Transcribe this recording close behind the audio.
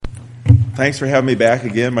Thanks for having me back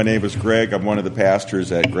again. My name is Greg. I'm one of the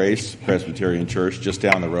pastors at Grace Presbyterian Church just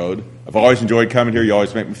down the road. I've always enjoyed coming here. You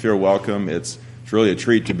always make me feel welcome. It's really a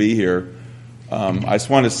treat to be here. I just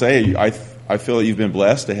want to say I feel that you've been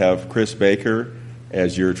blessed to have Chris Baker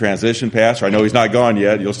as your transition pastor. I know he's not gone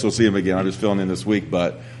yet. You'll still see him again. I'm just filling in this week,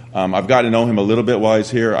 but I've gotten to know him a little bit while he's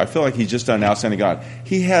here. I feel like he's just done an outstanding God.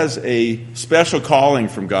 He has a special calling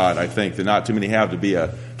from God, I think, that not too many have, to be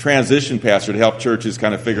a transition pastor, to help churches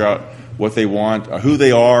kind of figure out what they want, who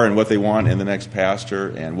they are, and what they want in the next pastor,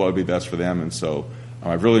 and what would be best for them. And so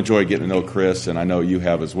I've really enjoyed getting to know Chris, and I know you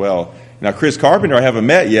have as well. Now, Chris Carpenter, I haven't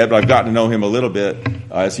met yet, but I've gotten to know him a little bit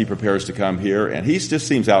as he prepares to come here, and he just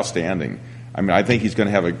seems outstanding. I mean, I think he's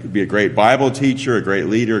going to be a great Bible teacher, a great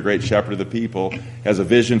leader, a great shepherd of the people, has a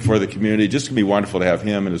vision for the community. Just going to be wonderful to have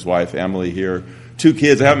him and his wife, Emily, here. 2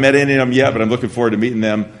 kids. I haven't met any of them yet, but I'm looking forward to meeting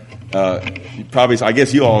them. I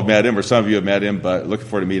guess you all have met him, or some of you have met him, but looking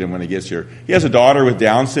forward to meeting him when he gets here. He has a daughter with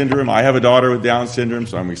Down syndrome. I have a daughter with Down syndrome,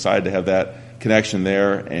 so I'm excited to have that connection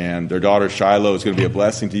there. And their daughter, Shiloh, is going to be a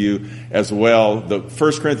blessing to you as well. The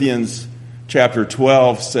 1 Corinthians Chapter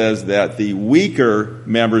 12 says that the weaker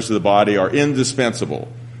members of the body are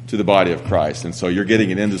indispensable to the body of Christ. And so you're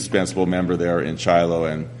getting an indispensable member there in Shiloh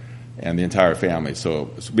and the entire family.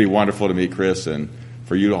 So it's going to be wonderful to meet Chris and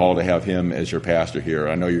for you all to have him as your pastor here.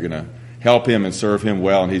 I know you're going to help him and serve him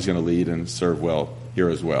well, and he's going to lead and serve well here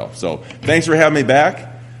as well. So thanks for having me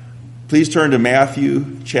back. Please turn to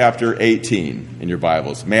Matthew chapter 18 in your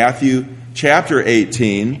Bibles. Matthew chapter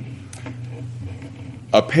 18.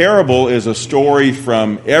 A parable is a story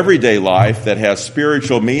from everyday life that has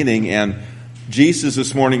spiritual meaning, and Jesus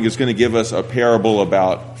this morning is going to give us a parable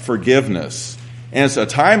about forgiveness. And it's a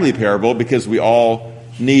timely parable because we all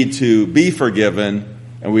need to be forgiven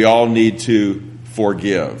and we all need to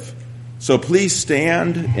forgive. So please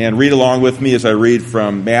stand and read along with me as I read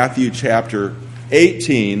from Matthew chapter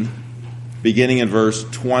 18, beginning in verse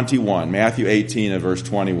 21. Matthew 18 and verse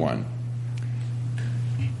 21.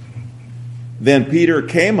 Then Peter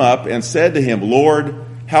came up and said to him, Lord,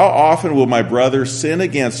 how often will my brother sin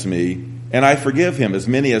against me, and I forgive him, as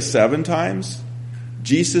many as 7 times?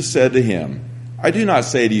 Jesus said to him, I do not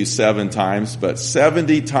say to you 7 times, but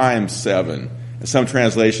 70 times 7. And some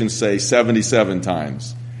translations say 77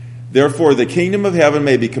 times. Therefore the kingdom of heaven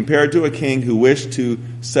may be compared to a king who wished to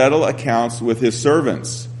settle accounts with his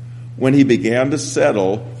servants. When he began to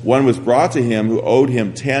settle, one was brought to him who owed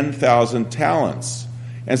him 10,000 talents.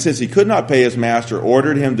 And since he could not pay his master,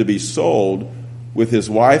 ordered him to be sold with his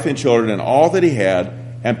wife and children and all that he had,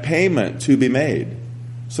 and payment to be made.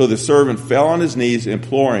 So the servant fell on his knees,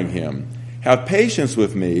 imploring him, have patience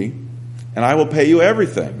with me, and I will pay you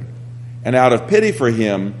everything. And out of pity for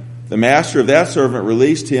him, the master of that servant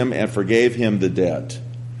released him and forgave him the debt.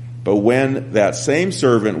 But when that same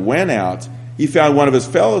servant went out, he found one of his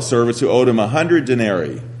fellow servants who owed him 100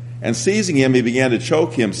 denarii. And seizing him, he began to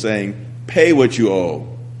choke him, saying, Pay what you owe.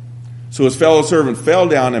 So his fellow servant fell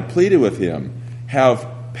down and pleaded with him, Have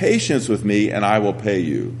patience with me, and I will pay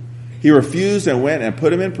you. He refused and went and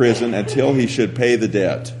put him in prison until he should pay the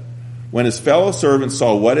debt. When his fellow servants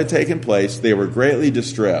saw what had taken place, they were greatly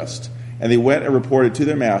distressed, and they went and reported to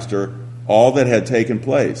their master all that had taken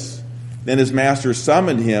place. Then his master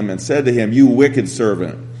summoned him and said to him, You wicked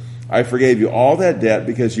servant, I forgave you all that debt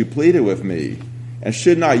because you pleaded with me. And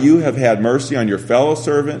should not you have had mercy on your fellow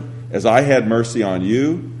servant, as I had mercy on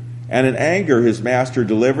you? And in anger his master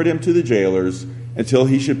delivered him to the jailers until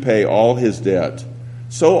he should pay all his debt.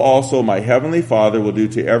 So also my heavenly Father will do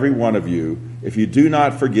to every one of you if you do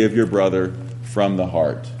not forgive your brother from the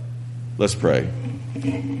heart. Let's pray.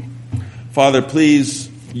 Father, please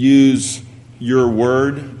use your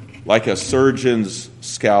word like a surgeon's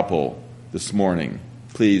scalpel this morning.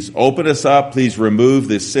 Please open us up. Please remove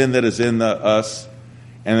the sin that is in us.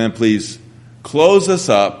 And then please close us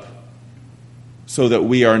up so that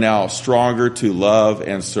we are now stronger to love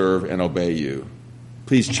and serve and obey you.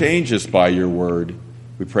 Please change us by your word.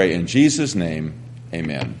 We pray in Jesus' name,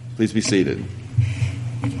 amen. Please be seated.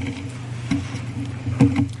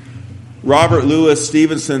 Robert Louis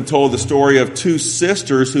Stevenson told the story of 2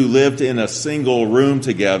 sisters who lived in a single room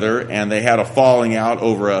together, and they had a falling out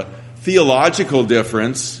over a theological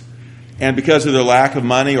difference. And because of their lack of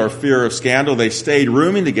money or fear of scandal, they stayed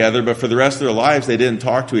rooming together, but for the rest of their lives, they didn't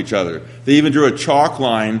talk to each other. They even drew a chalk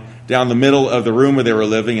line down the middle of the room where they were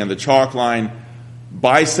living, and the chalk line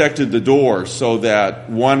bisected the door so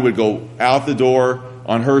that one would go out the door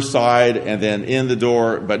on her side and then in the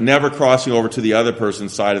door, but never crossing over to the other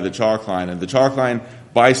person's side of the chalk line. And the chalk line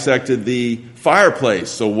bisected the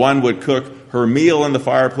fireplace, so one would cook her meal in the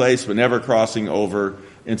fireplace, but never crossing over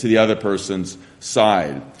into the other person's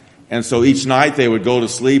side. And so each night they would go to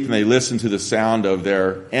sleep and they listened to the sound of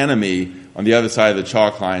their enemy on the other side of the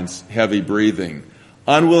chalk lines, heavy breathing.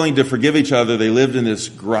 Unwilling to forgive each other, they lived in this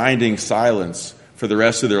grinding silence for the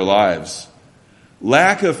rest of their lives.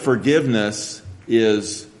 Lack of forgiveness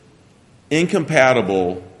is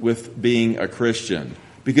incompatible with being a Christian.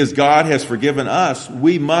 Because God has forgiven us,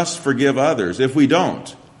 we must forgive others. If we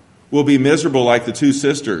don't, we'll be miserable like the two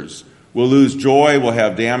sisters. We'll lose joy, we'll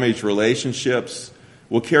have damaged relationships,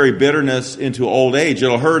 we'll carry bitterness into old age.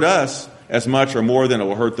 It'll hurt us as much or more than it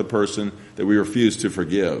will hurt the person that we refuse to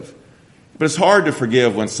forgive. But it's hard to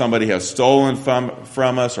forgive when somebody has stolen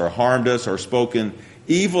from us or harmed us or spoken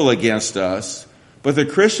evil against us. But the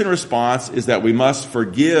Christian response is that we must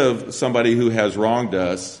forgive somebody who has wronged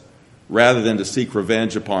us rather than to seek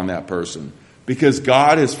revenge upon that person. Because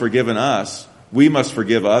God has forgiven us, we must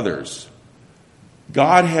forgive others.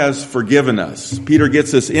 God has forgiven us. Peter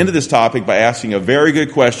gets us into this topic by asking a very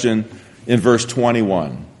good question in verse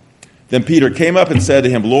 21. Then Peter came up and said to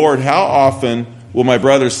him, Lord, how often will my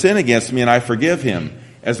brother sin against me and I forgive him?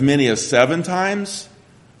 As many as 7 times?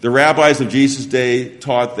 The rabbis of Jesus' day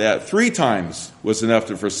taught that 3 times was enough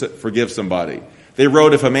to forgive somebody. They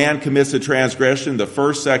wrote if a man commits a transgression the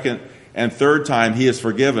first, second, and 3rd time he is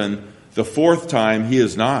forgiven, the 4th time he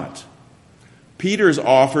is not. Peter's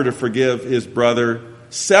offer to forgive his brother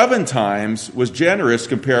 7 times was generous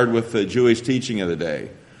compared with the Jewish teaching of the day.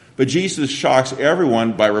 But Jesus shocks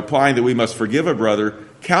everyone by replying that we must forgive a brother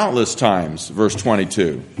countless times, verse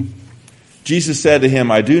 22. Jesus said to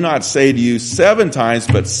him, I do not say to you 7 times,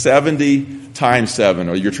 but 70 times 7.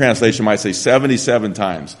 Or your translation might say 77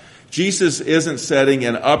 times. Jesus isn't setting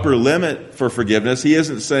an upper limit for forgiveness. He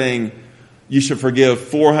isn't saying you should forgive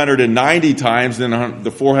 490 times, then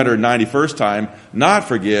the 491st time not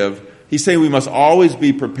forgive. He's saying we must always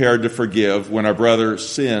be prepared to forgive when our brother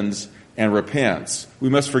sins and repents. We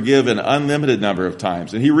must forgive an unlimited number of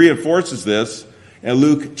times. And he reinforces this in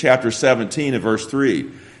Luke chapter 17 and verse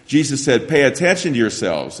 3. Jesus said, pay attention to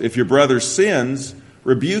yourselves. If your brother sins,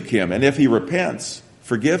 rebuke him. And if he repents,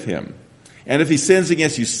 forgive him. And if he sins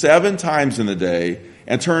against you 7 times in the day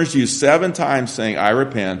and turns to you 7 times saying, I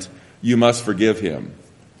repent, you must forgive him.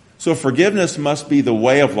 So forgiveness must be the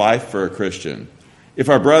way of life for a Christian. If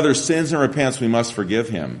our brother sins and repents, we must forgive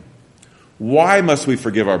him. Why must we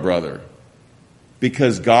forgive our brother?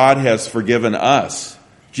 Because God has forgiven us.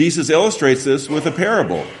 Jesus illustrates this with a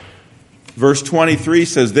parable. Verse 23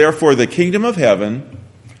 says, therefore the kingdom of heaven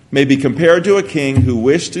may be compared to a king who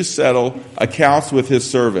wished to settle accounts with his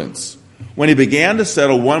servants. When he began to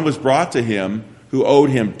settle, one was brought to him who owed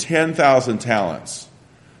him 10,000 talents.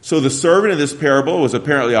 So the servant in this parable was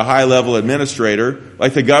apparently a high-level administrator,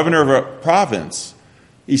 like the governor of a province.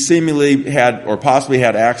 He seemingly had or possibly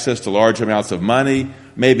had access to large amounts of money.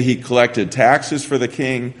 Maybe he collected taxes for the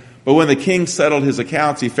king. But when the king settled his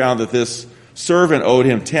accounts, he found that this servant owed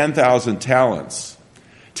him 10,000 talents.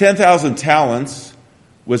 10,000 talents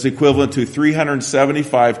was equivalent to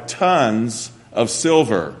 375 tons of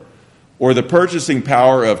silver, or the purchasing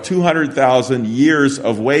power of 200,000 years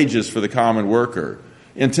of wages for the common worker.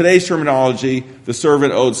 In today's terminology, the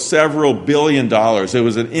servant owed several $billion. It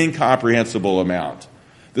was an incomprehensible amount.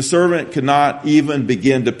 The servant could not even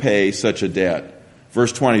begin to pay such a debt.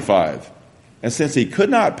 Verse 25. And since he could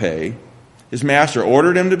not pay, his master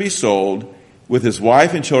ordered him to be sold with his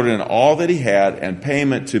wife and children and all that he had, and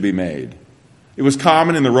payment to be made. It was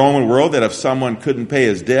common in the Roman world that if someone couldn't pay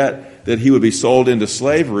his debt, that he would be sold into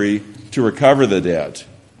slavery to recover the debt.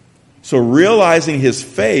 So realizing his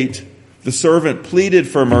fate, the servant pleaded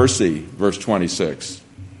for mercy, verse 26.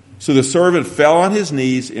 So the servant fell on his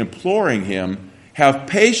knees, imploring him, have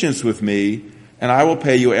patience with me, and I will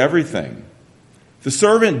pay you everything. The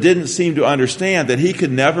servant didn't seem to understand that he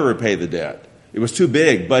could never repay the debt. It was too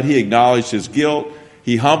big, but he acknowledged his guilt.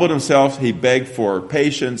 He humbled himself, he begged for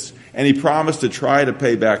patience, and he promised to try to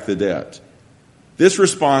pay back the debt. This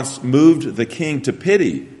response moved the king to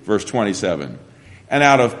pity, verse 27. And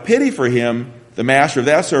out of pity for him, the master of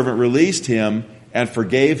that servant released him and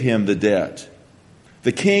forgave him the debt.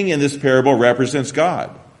 The king in this parable represents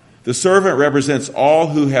God. The servant represents all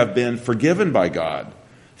who have been forgiven by God.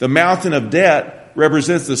 The mountain of debt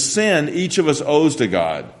represents the sin each of us owes to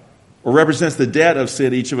God, or represents the debt of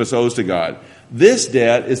sin each of us owes to God. This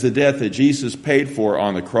debt is the debt that Jesus paid for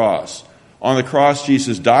on the cross. On the cross,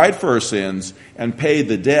 Jesus died for our sins and paid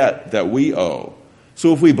the debt that we owe.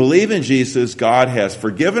 So if we believe in Jesus, God has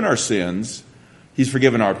forgiven our sins. He's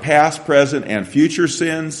forgiven our past, present, and future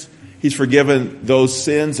sins. He's forgiven those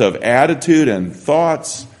sins of attitude and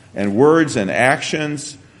thoughts and words and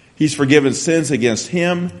actions. He's forgiven sins against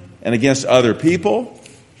him and against other people.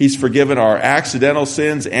 He's forgiven our accidental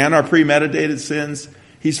sins and our premeditated sins.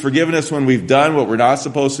 He's forgiven us when we've done what we're not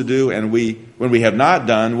supposed to do and when we have not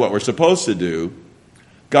done what we're supposed to do.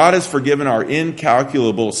 God has forgiven our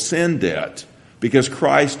incalculable sin debt because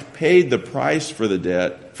Christ paid the price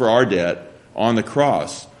for our debt on the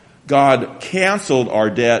cross. God canceled our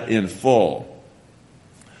debt in full.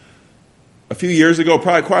 A few years ago,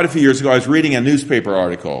 probably quite a few years ago, I was reading a newspaper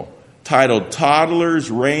article titled "Toddler's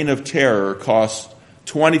Reign of Terror Costs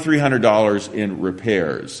 $2,300 in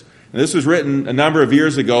Repairs." And this was written a number of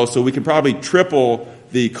years ago, so we can probably triple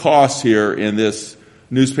the costs here in this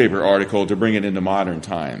newspaper article to bring it into modern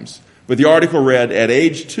times. But the article read, "At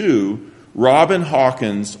age 2, Robin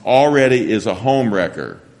Hawkins already is a home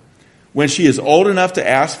wrecker. When she is old enough to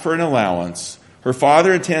ask for an allowance, her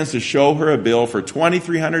father intends to show her a bill for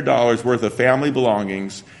 $2,300 worth of family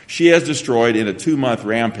belongings she has destroyed in a 2-month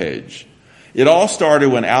rampage. It all started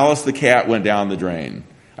when Alice the cat went down the drain.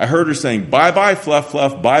 I heard her saying, 'Bye-bye, Fluff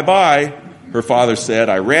Fluff, bye-bye,' her father said.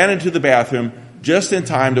 I ran into the bathroom just in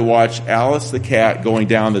time to watch Alice the cat going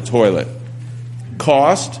down the toilet.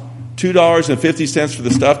 Cost, $2.50 for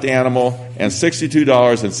the stuffed animal and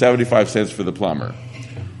 $62.75 for the plumber.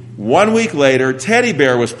 1 week later, Teddy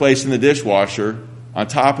Bear was placed in the dishwasher on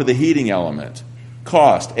top of the heating element.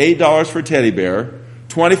 Cost, $8 for Teddy Bear,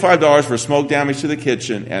 $25 for smoke damage to the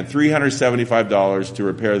kitchen, and $375 to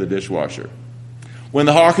repair the dishwasher. When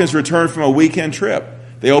the Hawkins returned from a weekend trip,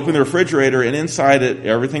 they opened the refrigerator, and inside it,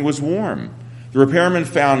 everything was warm. The repairman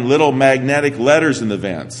found little magnetic letters in the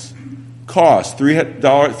vents. Cost,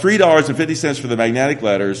 $3.50 for the magnetic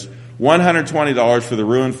letters, $120 for the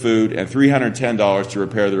ruined food, and $310 to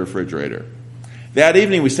repair the refrigerator. That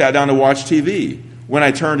evening, we sat down to watch TV. When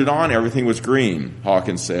I turned it on, everything was green,"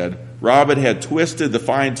 Hawkins said. Robin had twisted the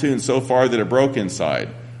fine-tune so far that it broke inside.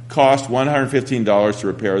 Cost $115 to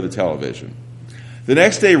repair the television. The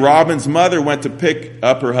next day, Robin's mother went to pick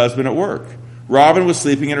up her husband at work. Robin was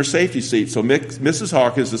sleeping in her safety seat, so Mrs.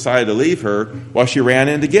 Hawkins decided to leave her while she ran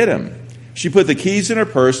in to get him. She put the keys in her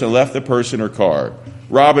purse and left the purse in her car.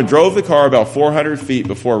 Robin drove the car about 400 feet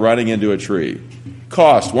before running into a tree.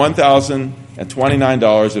 Cost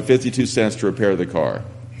 $1,029.52 to repair the car.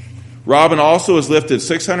 Robin also has lifted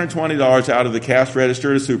 $620 out of the cash register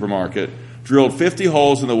at a supermarket, drilled 50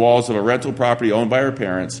 holes in the walls of a rental property owned by her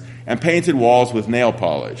parents, and painted walls with nail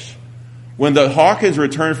polish. When the Hawkins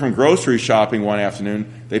returned from grocery shopping one afternoon,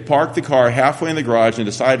 they parked the car halfway in the garage and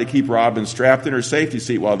decided to keep Robin strapped in her safety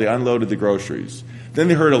seat while they unloaded the groceries. Then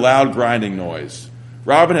they heard a loud grinding noise.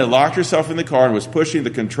 Robin had locked herself in the car and was pushing the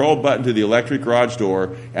control button to the electric garage door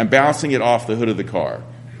and bouncing it off the hood of the car.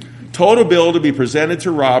 Total bill to be presented to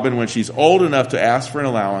Robin when she's old enough to ask for an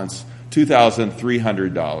allowance,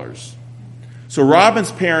 $2,300. So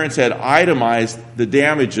Robin's parents had itemized the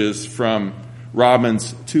damages from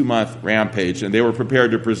Robin's 2-month rampage, and they were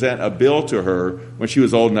prepared to present a bill to her when she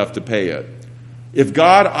was old enough to pay it. If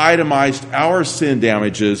God itemized our sin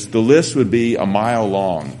damages, the list would be a mile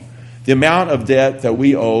long. The amount of debt that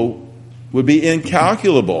we owe would be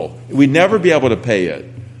incalculable. We'd never be able to pay it.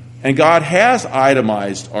 And God has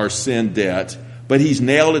itemized our sin debt, but He's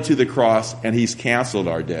nailed it to the cross and He's canceled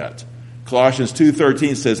our debt. Colossians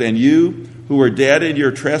 2:13 says, "And you who were dead in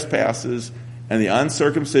your trespasses and the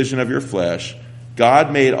uncircumcision of your flesh,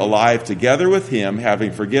 God made alive together with Him,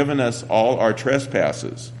 having forgiven us all our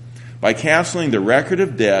trespasses, by canceling the record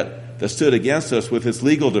of debt that stood against us with its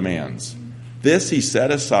legal demands. This He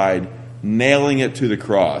set aside, nailing it to the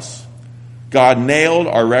cross." God nailed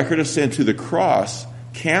our record of sin to the cross,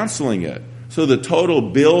 canceling it. So the total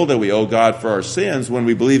bill that we owe God for our sins when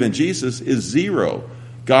we believe in Jesus is zero.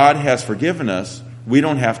 God has forgiven us. We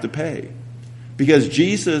don't have to pay. Because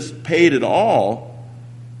Jesus paid it all,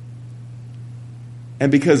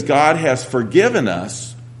 and because God has forgiven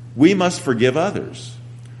us, we must forgive others.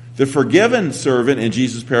 The forgiven servant in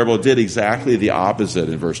Jesus' parable did exactly the opposite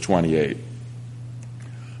in verse 28.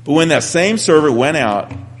 But when that same servant went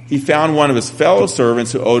out, he found one of his fellow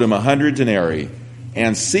servants who owed him 100 denarii.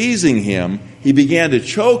 And seizing him, he began to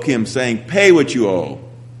choke him, saying, "Pay what you owe."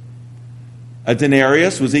 A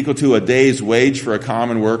denarius was equal to a day's wage for a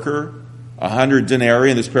common worker. 100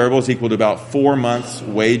 denarii in this parable is equal to about 4 months'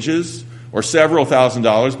 wages, or several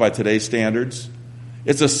 $1,000s by today's standards.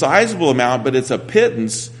 It's a sizable amount, but it's a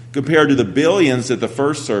pittance compared to the billions that the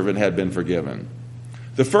first servant had been forgiven.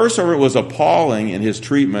 The first servant was appalling in his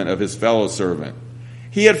treatment of his fellow servant.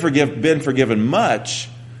 He had been forgiven much,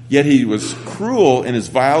 yet he was cruel in his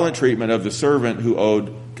violent treatment of the servant who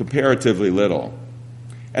owed comparatively little.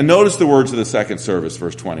 And notice the words of the second service,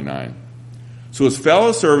 verse 29. So his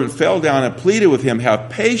fellow servant fell down and pleaded with him, "Have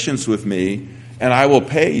patience with me, and I will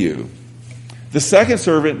pay you." The second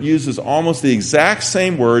servant uses almost the exact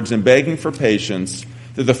same words in begging for patience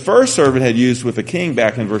that the first servant had used with the king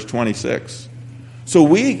back in verse 26.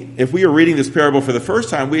 So if we are reading this parable for the first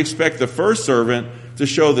time, we expect the first servant to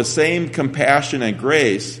show the same compassion and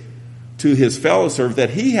grace to his fellow servant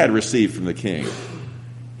that he had received from the king.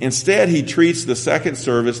 Instead, he treats the second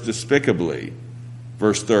servant despicably.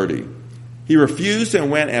 Verse 30. He refused and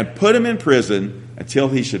went and put him in prison until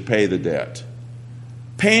he should pay the debt.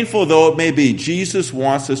 Painful though it may be, Jesus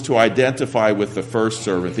wants us to identify with the first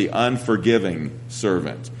servant, the unforgiving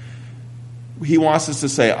servant. He wants us to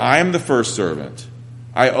say, I am the first servant.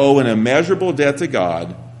 I owe an immeasurable debt to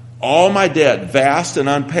God. All my debt, vast and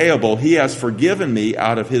unpayable, he has forgiven me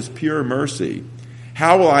out of his pure mercy.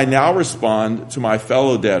 How will I now respond to my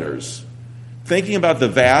fellow debtors? Thinking about the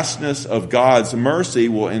vastness of God's mercy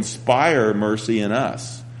will inspire mercy in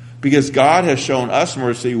us. Because God has shown us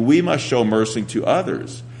mercy, we must show mercy to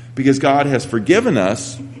others. Because God has forgiven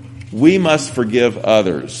us, we must forgive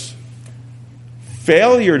others.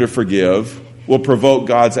 Failure to forgive will provoke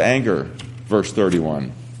God's anger. Verse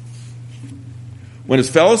 31. When his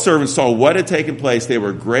fellow servants saw what had taken place, they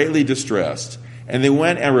were greatly distressed, and they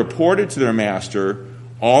went and reported to their master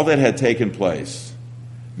all that had taken place.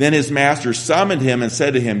 Then his master summoned him and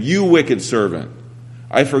said to him, You wicked servant,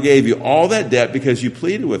 I forgave you all that debt because you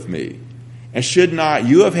pleaded with me. And should not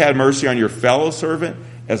you have had mercy on your fellow servant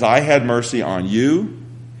as I had mercy on you?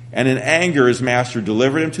 And in anger his master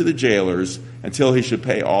delivered him to the jailers until he should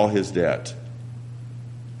pay all his debt.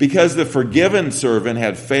 Because the forgiven servant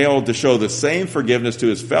had failed to show the same forgiveness to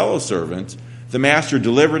his fellow servant, the master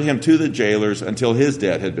delivered him to the jailers until his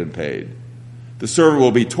debt had been paid. The servant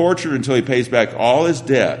will be tortured until he pays back all his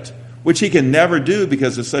debt, which he can never do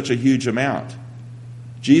because of such a huge amount.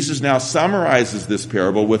 Jesus now summarizes this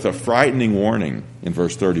parable with a frightening warning in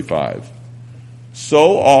verse 35.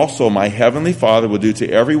 So also my heavenly Father will do to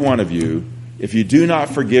every one of you if you do not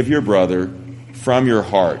forgive your brother from your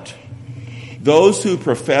heart. Those who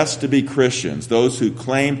profess to be Christians, those who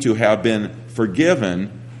claim to have been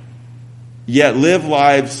forgiven, yet live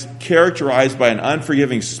lives characterized by an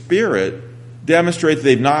unforgiving spirit, demonstrate that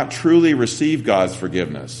they've not truly received God's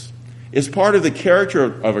forgiveness. It's part of the character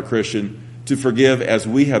of a Christian to forgive as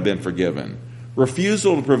we have been forgiven.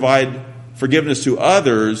 Refusal to provide forgiveness to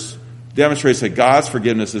others demonstrates that God's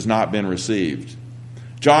forgiveness has not been received.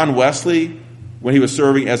 John Wesley, when he was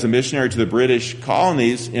serving as a missionary to the British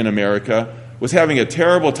colonies in America, was having a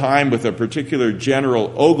terrible time with a particular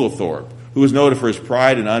General Oglethorpe, who was noted for his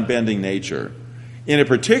pride and unbending nature. In a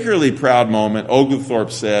particularly proud moment,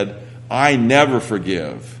 Oglethorpe said, I never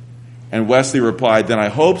forgive. And Wesley replied, Then I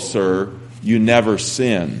hope, sir, you never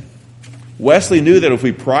sin. Wesley knew that if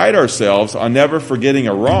we pride ourselves on never forgetting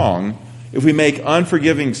a wrong, if we make an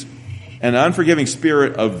unforgiving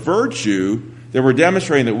spirit of virtue, then we're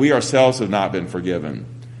demonstrating that we ourselves have not been forgiven.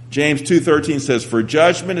 James 2:13 says, For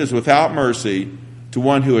judgment is without mercy to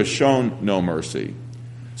one who has shown no mercy.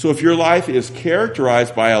 So if your life is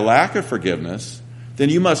characterized by a lack of forgiveness, then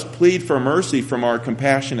you must plead for mercy from our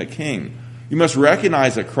compassionate King. You must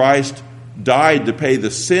recognize that Christ died to pay the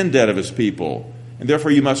sin debt of his people, and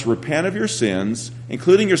therefore you must repent of your sins,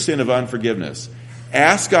 including your sin of unforgiveness.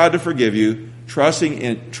 Ask God to forgive you, trust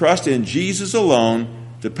in Jesus alone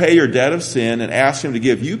to pay your debt of sin, and ask him to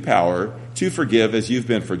give you power to forgive as you've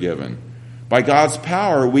been forgiven. By God's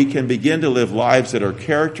power, we can begin to live lives that are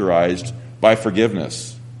characterized by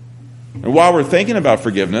forgiveness. And while we're thinking about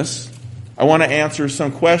forgiveness, I want to answer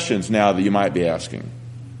some questions now that you might be asking.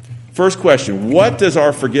 First question, what does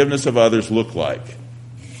our forgiveness of others look like?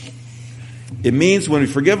 It means when we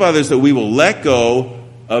forgive others that we will let go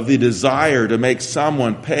of the desire to make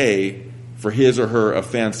someone pay for his or her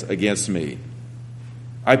offense against me.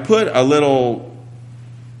 I put a little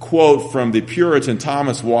quote from the Puritan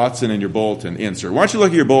Thomas Watson in your bulletin insert. Why don't you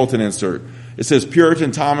look at your bulletin insert? It says,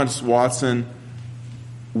 Puritan Thomas Watson,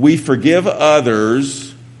 we forgive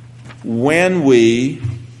others when we,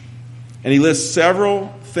 and he lists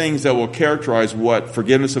several things that will characterize what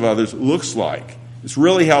forgiveness of others looks like. It's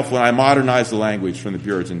really helpful, and I modernize the language from the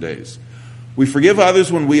Puritan days. We forgive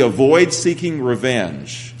others when we avoid seeking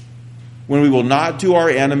revenge, when we will not do our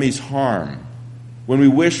enemies harm, when we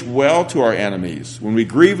wish well to our enemies, when we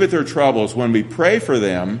grieve at their troubles, when we pray for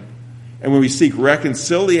them, and when we seek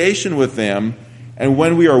reconciliation with them, and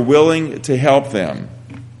when we are willing to help them.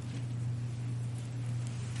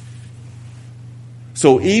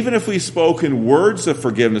 So even if we've spoken words of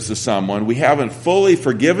forgiveness to someone, we haven't fully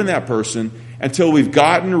forgiven that person until we've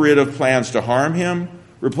gotten rid of plans to harm him,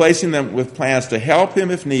 replacing them with plans to help him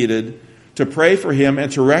if needed, to pray for him,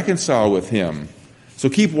 and to reconcile with him. So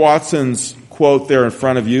keep Watson's quote there in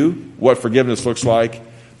front of you what forgiveness looks like,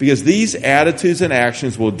 because these attitudes and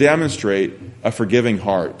actions will demonstrate a forgiving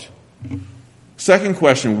heart. Second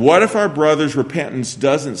question, what if our brother's repentance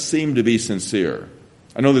doesn't seem to be sincere?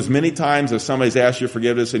 I know there's many times if somebody's asked you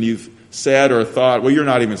forgiveness and you've said or thought, well, you're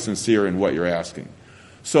not even sincere in what you're asking.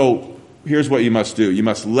 So here's what you must do. You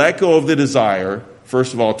must let go of the desire,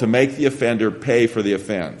 first of all, to make the offender pay for the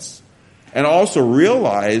offense. And also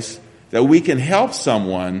realize that we can help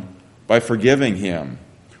someone by forgiving him.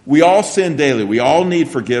 We all sin daily. We all need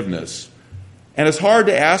forgiveness. And it's hard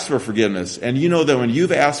to ask for forgiveness. And you know that when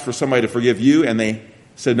you've asked for somebody to forgive you and they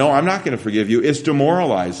said, no, I'm not going to forgive you, it's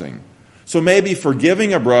demoralizing. So maybe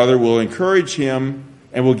forgiving a brother will encourage him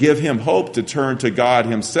and will give him hope to turn to God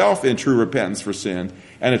himself in true repentance for sin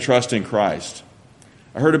and to trust in Christ.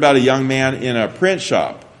 I heard about a young man in a print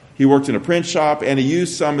shop. He worked in a print shop and he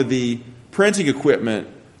used some of the printing equipment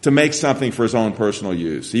to make something for his own personal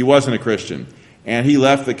use. He wasn't a Christian. And he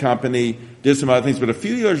left the company, did some other things, but a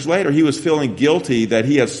few years later he was feeling guilty that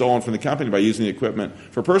he had stolen from the company by using the equipment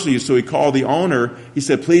for personal use. So he called the owner. He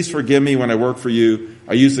said, please forgive me when I work for you.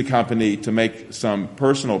 I used the company to make some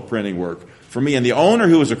personal printing work for me. And the owner,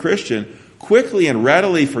 who was a Christian, quickly and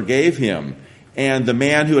readily forgave him. And the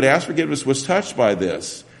man who had asked forgiveness was touched by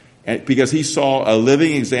this because he saw a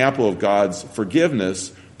living example of God's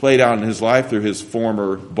forgiveness played out in his life through his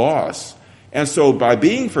former boss. And so by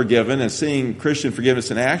being forgiven and seeing Christian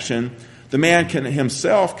forgiveness in action, the man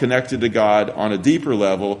himself connected to God on a deeper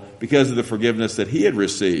level because of the forgiveness that he had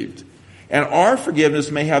received. And our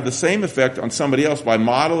forgiveness may have the same effect on somebody else. By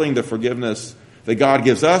modeling the forgiveness that God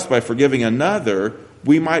gives us by forgiving another,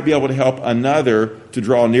 we might be able to help another to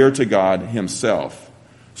draw near to God himself.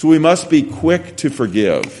 So we must be quick to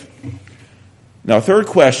forgive. Now, third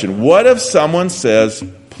question, what if someone says,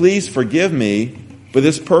 please forgive me, but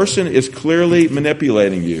this person is clearly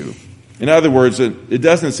manipulating you? In other words, it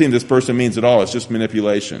doesn't seem this person means it all. It's just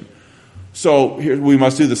manipulation. So here we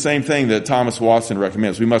must do the same thing that Thomas Watson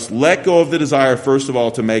recommends. We must let go of the desire, first of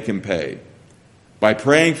all, to make him pay. By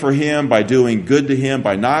praying for him, by doing good to him,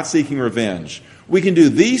 by not seeking revenge. We can do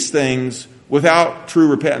these things without true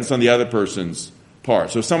repentance on the other person's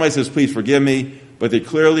part. So if somebody says, please forgive me, but they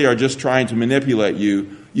clearly are just trying to manipulate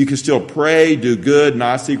you, you can still pray, do good,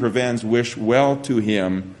 not seek revenge, wish well to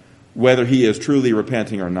him, whether he is truly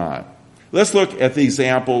repenting or not. Let's look at the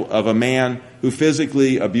example of a man who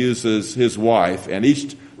physically abuses his wife, and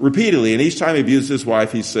each time he abuses his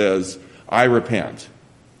wife, he says, I repent.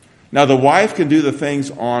 Now, the wife can do the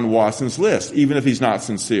things on Watson's list, even if he's not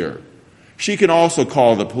sincere. She can also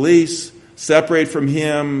call the police, separate from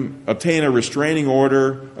him, obtain a restraining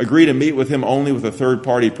order, agree to meet with him only with a third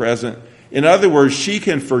party present. In other words, she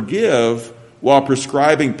can forgive while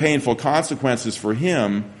prescribing painful consequences for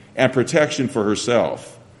him and protection for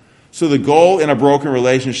herself. So the goal in a broken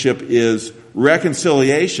relationship is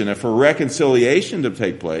reconciliation. And for reconciliation to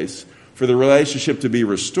take place, for the relationship to be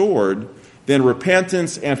restored, then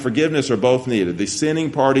repentance and forgiveness are both needed. The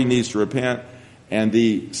sinning party needs to repent, and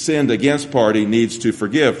the sinned against party needs to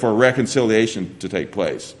forgive for reconciliation to take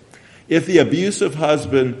place. If the abusive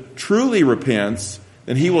husband truly repents,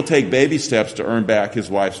 then he will take baby steps to earn back his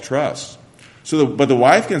wife's trust. But the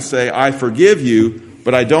wife can say, I forgive you,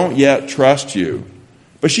 but I don't yet trust you.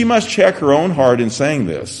 But she must check her own heart in saying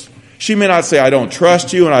this. She may not say, I don't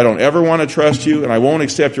trust you, and I don't ever want to trust you, and I won't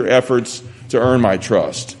accept your efforts to earn my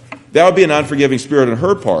trust. That would be an unforgiving spirit on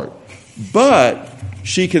her part. But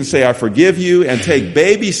she can say, I forgive you, and take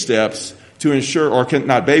baby steps to ensure,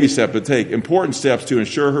 not baby steps, but take important steps to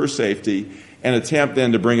ensure her safety, and attempt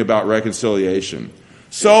then to bring about reconciliation.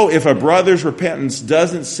 So if a brother's repentance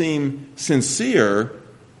doesn't seem sincere,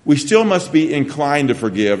 we still must be inclined to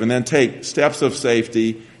forgive and then take steps of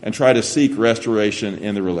safety and try to seek restoration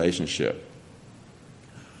in the relationship.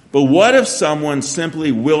 But what if someone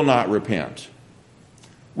simply will not repent?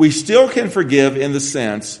 We still can forgive in the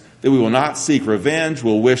sense that we will not seek revenge,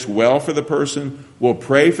 we'll wish well for the person, we'll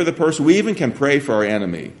pray for the person. We even can pray for our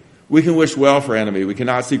enemy. We can wish well for our enemy. We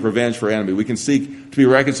cannot seek revenge for our enemy. We can seek to be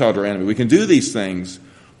reconciled to our enemy. We can do these things,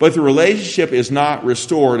 but the relationship is not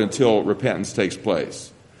restored until repentance takes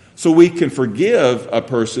place. So we can forgive a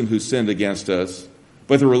person who sinned against us,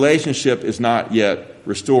 but the relationship is not yet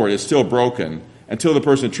restored. It's still broken until the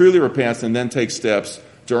person truly repents and then takes steps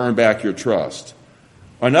to earn back your trust.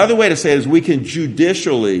 Another way to say it is we can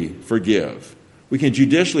judicially forgive. We can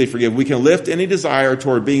judicially forgive. We can lift any desire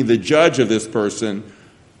toward being the judge of this person,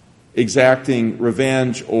 exacting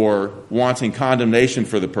revenge or wanting condemnation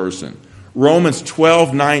for the person. Romans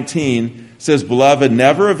 12:19 says, Beloved,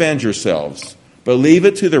 never avenge yourselves, but leave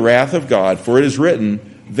it to the wrath of God, for it is written,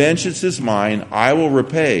 Vengeance is mine, I will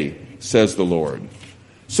repay, says the Lord.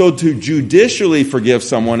 So to judicially forgive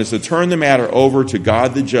someone is to turn the matter over to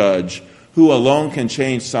God the judge, who alone can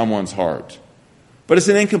change someone's heart. But it's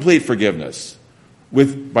an incomplete forgiveness.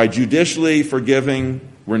 By judicially forgiving,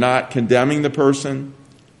 we're not condemning the person,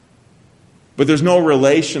 but there's no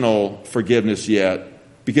relational forgiveness yet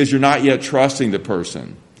because you're not yet trusting the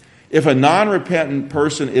person. If a non-repentant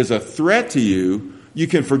person is a threat to you, you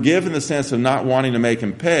can forgive in the sense of not wanting to make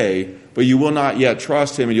him pay, but you will not yet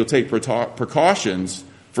trust him, and you'll take precautions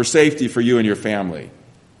for safety for you and your family.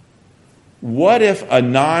 What if a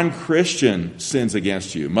non-Christian sins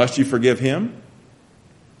against you? Must you forgive him?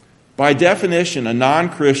 By definition, a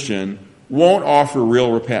non-Christian won't offer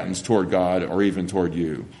real repentance toward God or even toward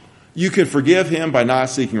you. You can forgive him by not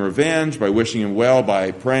seeking revenge, by wishing him well,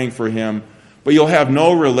 by praying for him, but you'll have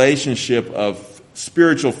no relationship of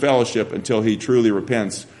spiritual fellowship until he truly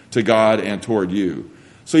repents to God and toward you.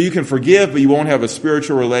 So you can forgive, but you won't have a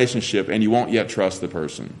spiritual relationship, and you won't yet trust the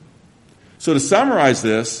person. So to summarize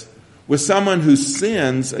this, with someone who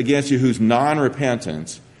sins against you who's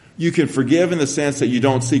non-repentant, you can forgive in the sense that you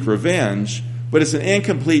don't seek revenge, but it's an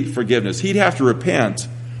incomplete forgiveness. He'd have to repent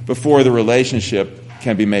before the relationship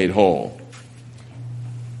can be made whole.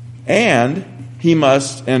 And he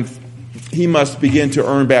must begin to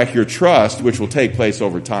earn back your trust, which will take place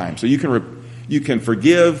over time. So you can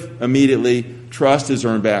forgive immediately. Trust is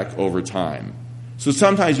earned back over time. So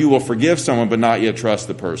sometimes you will forgive someone but not yet trust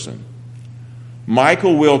the person.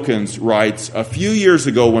 Michael Wilkins writes, "A few years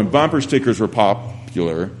ago when bumper stickers were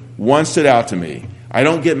popular, one stood out to me. I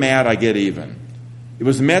don't get mad, I get even. It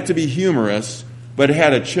was meant to be humorous, but it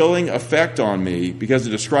had a chilling effect on me because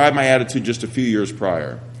it described my attitude just a few years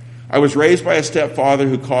prior. I was raised by a stepfather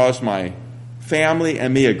who caused my family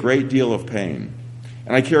and me a great deal of pain,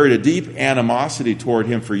 and I carried a deep animosity toward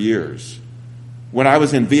him for years. When I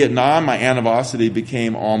was in Vietnam, my animosity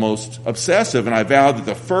became almost obsessive, and I vowed that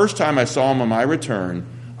the first time I saw him on my return,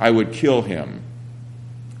 I would kill him.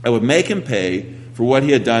 I would make him pay for what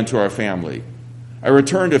he had done to our family. I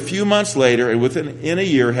returned a few months later, and within a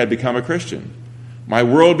year had become a Christian. My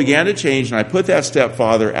world began to change, and I put that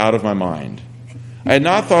stepfather out of my mind. I had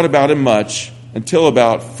not thought about him much until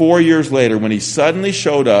about 4 years later when he suddenly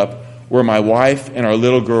showed up where my wife and our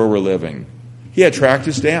little girl were living. He had tracked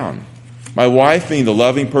us down. My wife, being the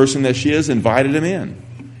loving person that she is, invited him in.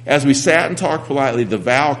 As we sat and talked politely, the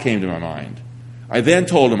vow came to my mind. I then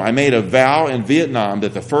told him, I made a vow in Vietnam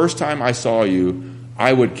that the first time I saw you,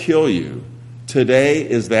 I would kill you. Today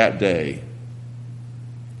is that day.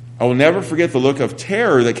 I will never forget the look of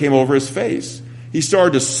terror that came over his face. He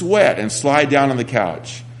started to sweat and slide down on the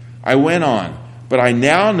couch. I went on, but I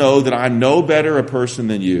now know that I'm no better a person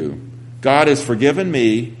than you. God has forgiven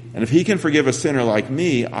me, and if he can forgive a sinner like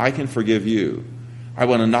me, I can forgive you. I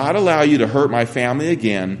will not allow you to hurt my family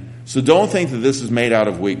again, so don't think that this is made out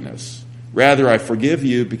of weakness. Rather, I forgive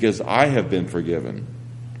you because I have been forgiven."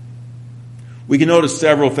 We can notice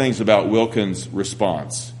several things about Wilkins'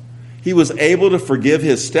 response. He was able to forgive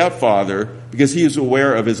his stepfather because he was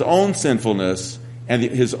aware of his own sinfulness and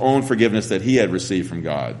his own forgiveness that he had received from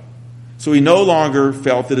God. So he no longer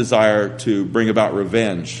felt the desire to bring about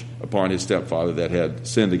revenge upon his stepfather that had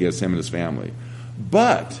sinned against him and his family.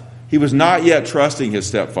 But he was not yet trusting his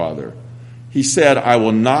stepfather. He said, I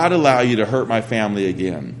will not allow you to hurt my family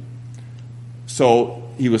again. So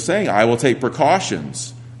he was saying, I will take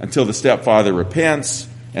precautions until the stepfather repents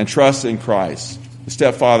and trusts in Christ. The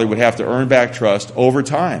stepfather would have to earn back trust over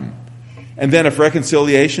time. And then if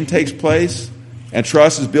reconciliation takes place and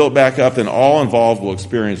trust is built back up, then all involved will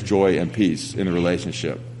experience joy and peace in the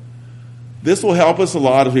relationship. This will help us a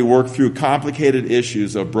lot as we work through complicated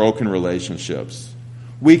issues of broken relationships.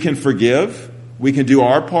 We can forgive, we can do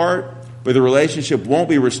our part, but the relationship won't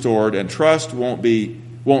be restored and trust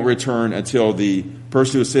won't return until the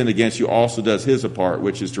person who has sinned against you also does his part,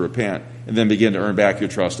 which is to repent and then begin to earn back your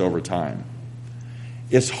trust over time.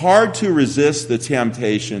 It's hard to resist the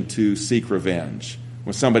temptation to seek revenge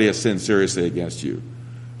when somebody has sinned seriously against you.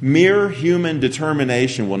 Mere human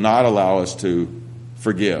determination will not allow us to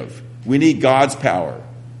forgive. We need God's power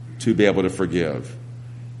to be able to forgive.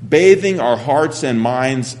 Bathing our hearts and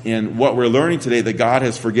minds in what we're learning today that God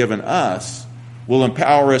has forgiven us will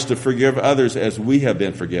empower us to forgive others as we have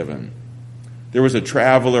been forgiven. There was a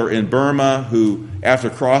traveler in Burma who, after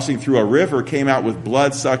crossing through a river, came out with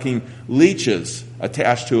blood-sucking leeches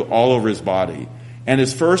attached to all over his body. And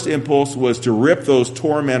his first impulse was to rip those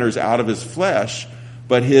tormentors out of his flesh,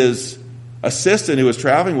 but his assistant who was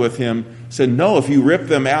traveling with him said, no, if you rip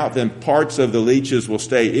them out, then parts of the leeches will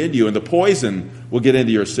stay in you and the poison will get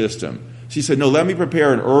into your system. She said, no, let me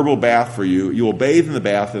prepare an herbal bath for you. You will bathe in the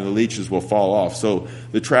bath and the leeches will fall off. So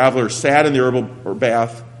the traveler sat in the herbal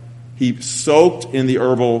bath. He soaked in the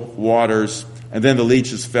herbal waters, and then the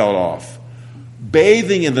leeches fell off.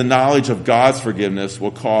 Bathing in the knowledge of God's forgiveness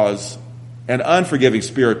will cause an unforgiving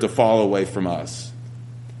spirit to fall away from us.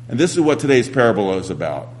 And this is what today's parable is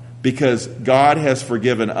about. Because God has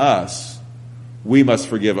forgiven us, we must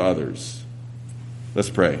forgive others. Let's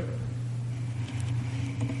pray.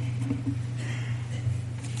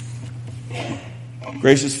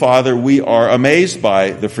 Gracious Father, we are amazed by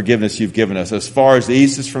the forgiveness you've given us. As far as the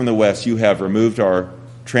east is from the west, you have removed our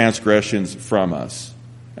transgressions from us.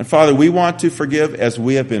 And Father, we want to forgive as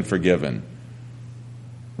we have been forgiven.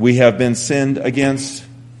 We have been sinned against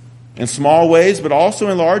in small ways, but also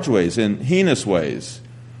in large ways, in heinous ways.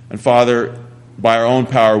 And Father, by our own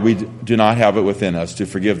power, we do not have it within us to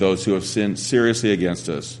forgive those who have sinned seriously against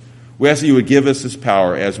us. We ask that you would give us this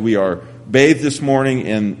power as we are bathed this morning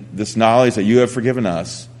in this knowledge that you have forgiven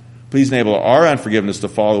us. Please enable our unforgiveness to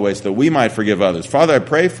fall away so that we might forgive others. Father, I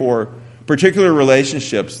pray for particular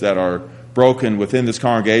relationships that are broken within this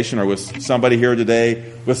congregation or with somebody here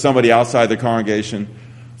today, with somebody outside the congregation.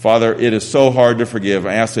 Father, it is so hard to forgive.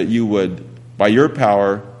 I ask that you would, by your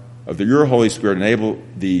power of your Holy Spirit, enable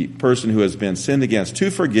the person who has been sinned against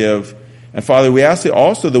to forgive. And Father, we ask that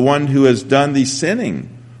also the one who has done the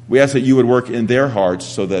sinning, we ask that you would work in their hearts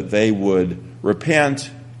so that they would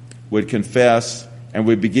repent, would confess, and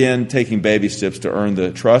would begin taking baby steps to earn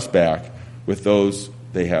the trust back with those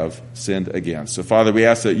they have sinned against. So, Father, we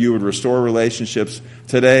ask that you would restore relationships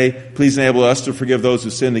today. Please enable us to forgive those who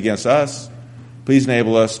sinned against us. Please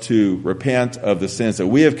enable us to repent of the sins that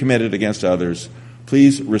we have committed against others.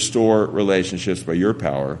 Please restore relationships by your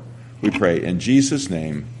power. We pray in Jesus'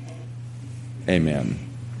 name. Amen.